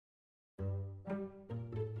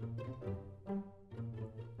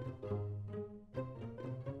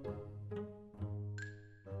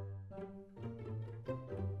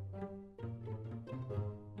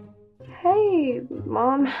Hey,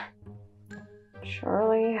 Mom.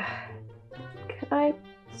 Charlie, can I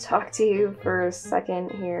talk to you for a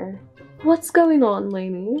second here? What's going on,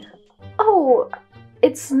 Laney? Oh,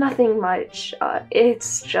 it's nothing much.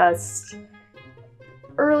 It's just...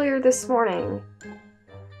 earlier this morning,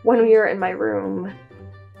 when we were in my room,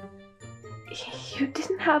 you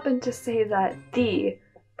didn't happen to say that the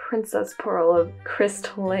Princess Pearl of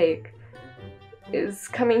Crystal Lake is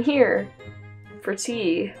coming here for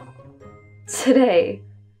tea today,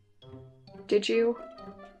 did you?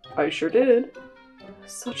 I sure did.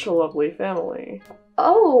 Such a lovely family.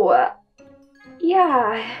 Oh,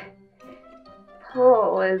 yeah.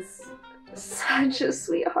 Pearl is such a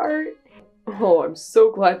sweetheart. Oh, I'm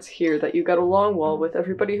so glad to hear that you got along well with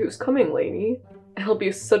everybody who's coming, Laney. It'll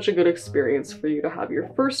be such a good experience for you to have your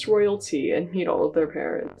first royal tea and meet all of their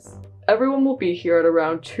parents. Everyone will be here at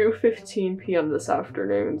around 2:15 p.m. this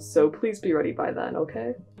afternoon, so please be ready by then,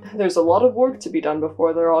 okay? There's a lot of work to be done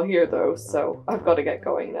before they're all here though, so I've got to get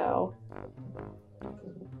going now.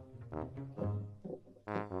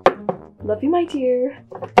 Love you, my dear.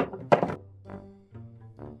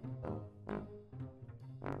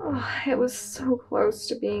 Oh, it was so close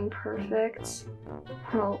to being perfect.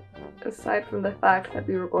 Well, aside from the fact that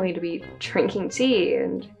we were going to be drinking tea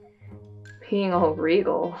and being all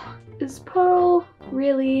regal. Is Pearl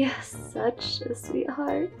really such a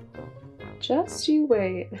sweetheart? Just you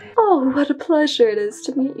wait. Oh, what a pleasure it is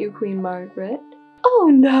to meet you, Queen Margaret. Oh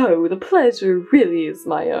no, the pleasure really is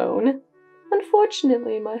my own.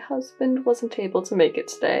 Unfortunately, my husband wasn't able to make it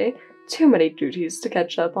today. Too many duties to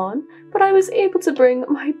catch up on, but I was able to bring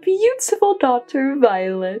my beautiful daughter,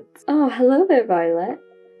 Violet. Oh, hello there, Violet.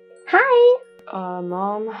 Hi!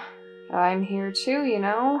 Mom, I'm here too, you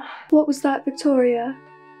know? What was that, Victoria?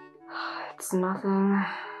 It's nothing.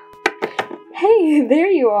 Hey, there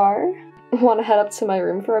you are! Want to head up to my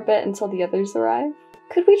room for a bit until the others arrive?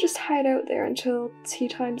 Could we just hide out there until tea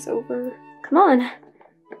time's over? Come on!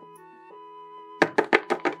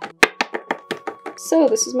 So,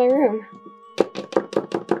 this is my room.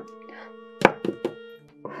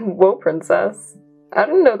 Whoa, princess. I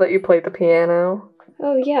didn't know that you played the piano.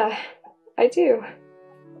 Oh yeah, I do.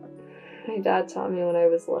 My dad taught me when I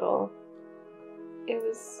was little. It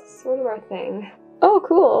was sort of our thing. Oh,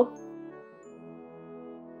 cool.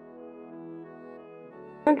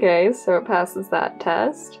 Okay, so it passes that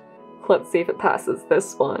test. Let's see if it passes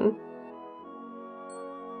this one.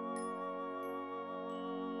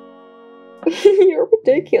 You're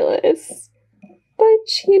ridiculous.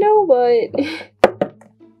 But you know what?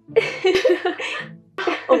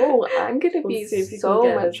 Oh, I'm gonna be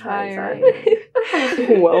so much higher.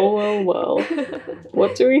 Well.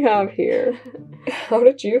 What do we have here? How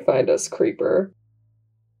did you find us, creeper?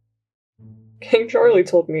 King Charlie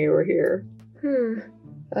told me you were here.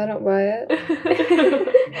 I don't buy it.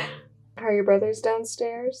 Are your brothers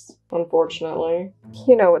downstairs? Unfortunately.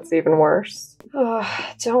 You know what's even worse. Oh,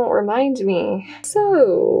 don't remind me.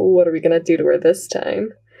 So, what are we gonna do to her this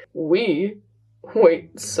time? We?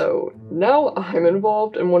 Wait, so now I'm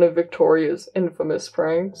involved in one of Victoria's infamous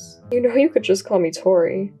pranks? You know you could just call me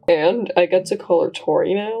Tori. And I get to call her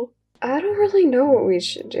Tori now? I don't really know what we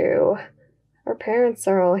should do. Our parents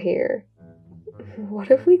are all here. What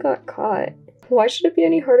if we got caught? Why should it be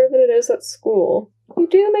any harder than it is at school? You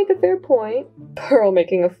do make a fair point. Pearl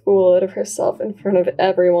making a fool out of herself in front of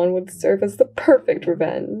everyone would serve as the perfect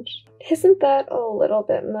revenge. Isn't that a little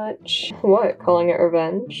bit much? What, calling it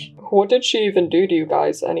revenge? What did she even do to you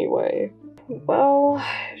guys anyway? Well,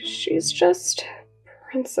 she's just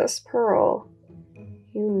Princess Pearl.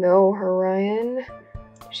 You know her, Ryan.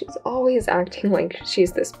 She's always acting like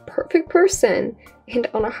she's this perfect person and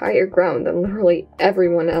on a higher ground than literally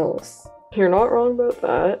everyone else. You're not wrong about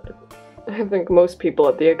that. I think most people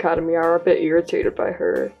at the academy are a bit irritated by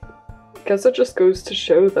her. Guess it just goes to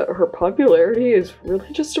show that her popularity is really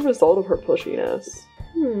just a result of her pushiness.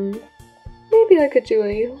 Maybe I could do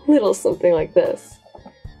a little something like this.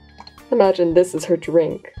 Imagine this is her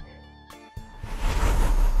drink.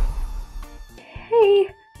 Hey,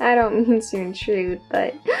 I don't mean to intrude,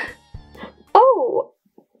 but... Oh!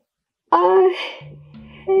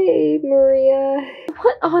 Hey, Maria.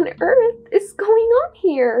 What on earth is going on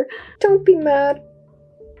here? Don't be mad,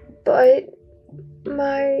 but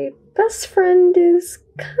my best friend is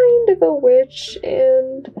kind of a witch,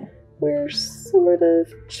 and we're sort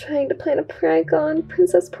of trying to plan a prank on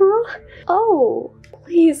Princess Pearl. Oh,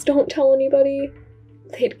 please don't tell anybody.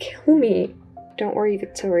 They'd kill me. Don't worry,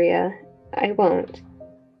 Victoria. I won't.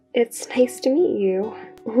 It's nice to meet you.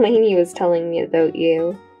 Laney was telling me about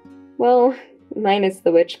you. Well, minus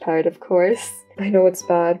the witch part, of course. I know it's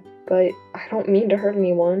bad, but I don't mean to hurt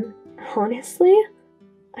anyone. Honestly,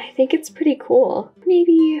 I think it's pretty cool.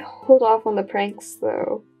 Maybe hold off on the pranks,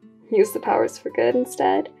 though. Use the powers for good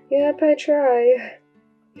instead. Yep, I try.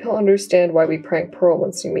 You'll understand why we prank Pearl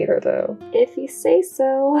once you meet her, though. If you say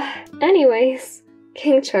so. Anyways,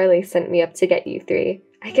 King Charlie sent me up to get you three.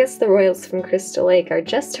 I guess the royals from Crystal Lake are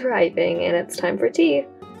just arriving and it's time for tea.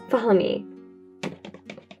 Follow me.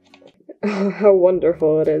 Oh, how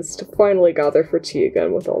wonderful it is to finally gather for tea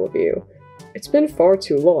again with all of you. It's been far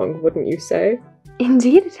too long, wouldn't you say?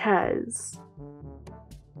 Indeed it has.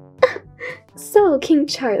 So, King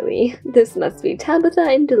Charlie, this must be Tabitha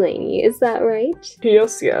and Delaney, is that right?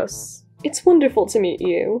 Yes, yes. It's wonderful to meet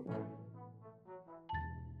you.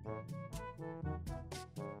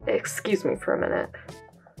 Excuse me for a minute.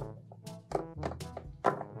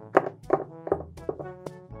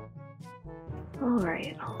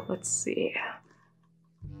 Alright, let's see.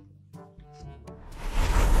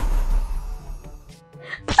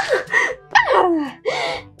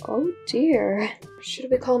 Oh dear. Should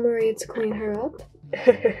we call Maria to clean her up?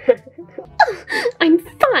 I'm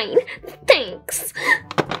fine, thanks.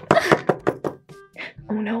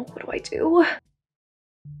 Oh no, what do I do?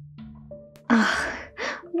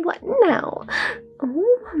 What now?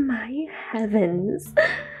 Oh my heavens.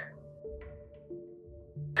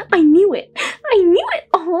 I knew it! I knew it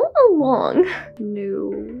all along! No,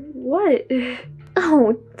 what?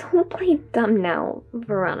 Oh, don't play dumb now,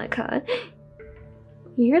 Veronica.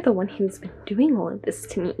 You're the one who's been doing all of this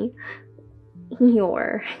to me.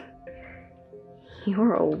 You're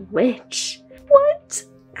a witch. What?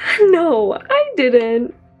 No, I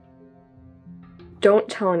didn't. Don't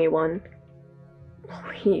tell anyone.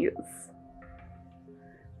 Please.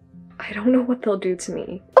 I don't know what they'll do to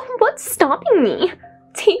me. Oh, what's stopping me?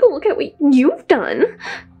 Take a look at what you've done.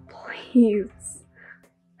 Please.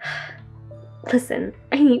 Listen,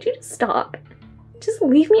 I need you to stop. Just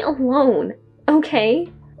leave me alone, okay?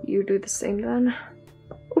 You do the same then?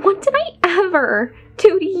 What did I ever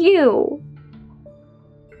do to you?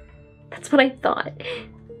 That's what I thought.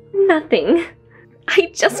 Nothing.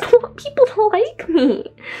 I just want people to like me.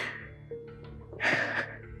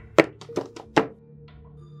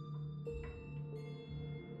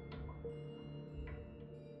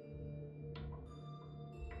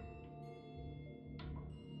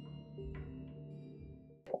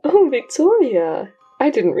 Oh, Victoria! I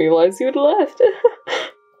didn't realize you had left.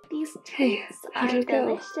 These Hey, treats how'd are it go?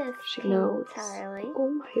 delicious, She King knows. Charlie. Oh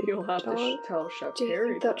my You'll have God. to tell Chef Do you Carrie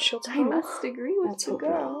think that she'll I tell? must agree with Let's the hope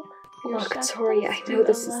girl. Your Look, chef Tori, does I do know a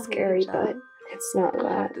this is lovely scary, job. but it's not I'll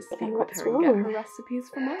that. have to speak And with what's her and get her wrong? recipes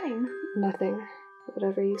for mine. Nothing.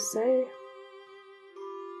 Whatever you say.